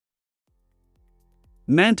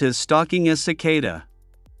Mantis stalking a cicada.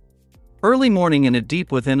 Early morning in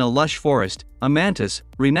deep within a lush forest, a mantis,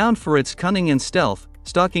 renowned for its cunning and stealth,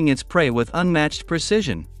 stalking its prey with unmatched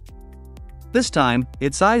precision. This time,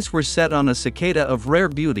 its eyes were set on a cicada of rare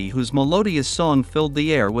beauty whose melodious song filled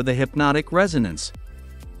the air with a hypnotic resonance.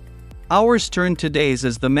 Hours turned to days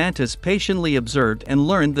as the mantis patiently observed and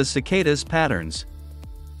learned the cicada's patterns.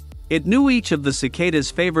 It knew each of the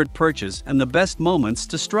cicada's favorite perches and the best moments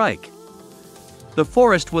to strike. The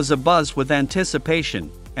forest was abuzz with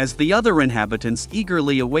anticipation, as the other inhabitants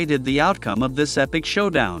eagerly awaited the outcome of this epic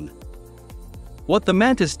showdown. What the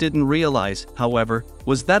mantis didn't realize, however,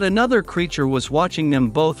 was that another creature was watching them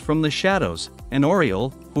both from the shadows, an oriole,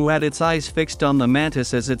 who had its eyes fixed on the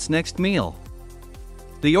mantis as its next meal.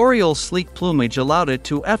 The oriole's sleek plumage allowed it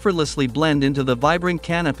to effortlessly blend into the vibrant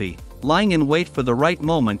canopy, lying in wait for the right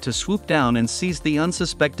moment to swoop down and seize the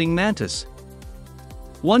unsuspecting mantis.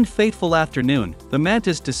 One fateful afternoon, the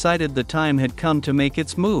mantis decided the time had come to make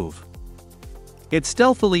its move. It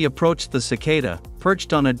stealthily approached the cicada,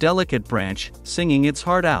 perched on a delicate branch, singing its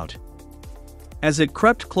heart out. As it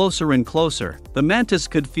crept closer and closer, the mantis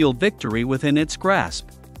could feel victory within its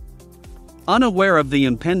grasp. Unaware of the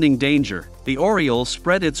impending danger, the oriole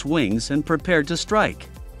spread its wings and prepared to strike.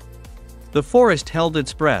 The forest held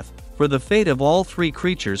its breath, for the fate of all three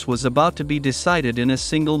creatures was about to be decided in a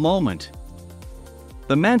single moment.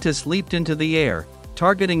 The mantis leaped into the air,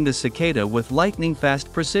 targeting the cicada with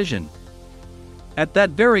lightning-fast precision. At that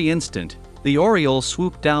very instant, the oriole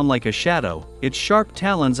swooped down like a shadow, its sharp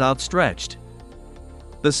talons outstretched.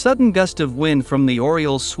 The sudden gust of wind from the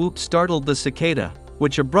oriole's swoop startled the cicada,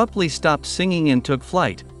 which abruptly stopped singing and took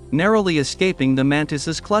flight, narrowly escaping the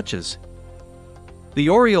mantis's clutches. The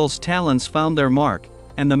oriole's talons found their mark,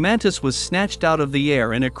 and the mantis was snatched out of the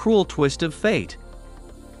air in a cruel twist of fate.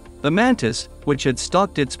 The mantis, which had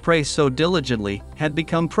stalked its prey so diligently, had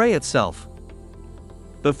become prey itself.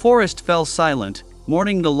 The forest fell silent,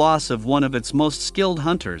 mourning the loss of one of its most skilled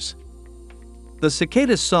hunters. The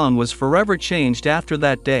cicada's song was forever changed after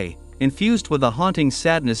that day, infused with a haunting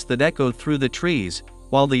sadness that echoed through the trees,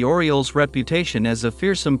 while the oriole's reputation as a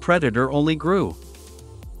fearsome predator only grew.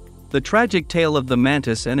 The tragic tale of the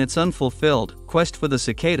mantis and its unfulfilled quest for the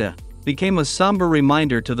cicada became a somber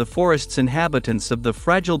reminder to the forest's inhabitants of the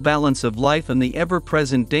fragile balance of life and the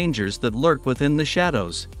ever-present dangers that lurk within the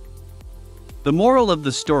shadows. The moral of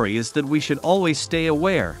the story is that we should always stay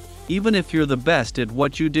aware, even if you're the best at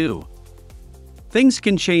what you do. Things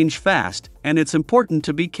can change fast, and it's important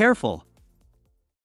to be careful.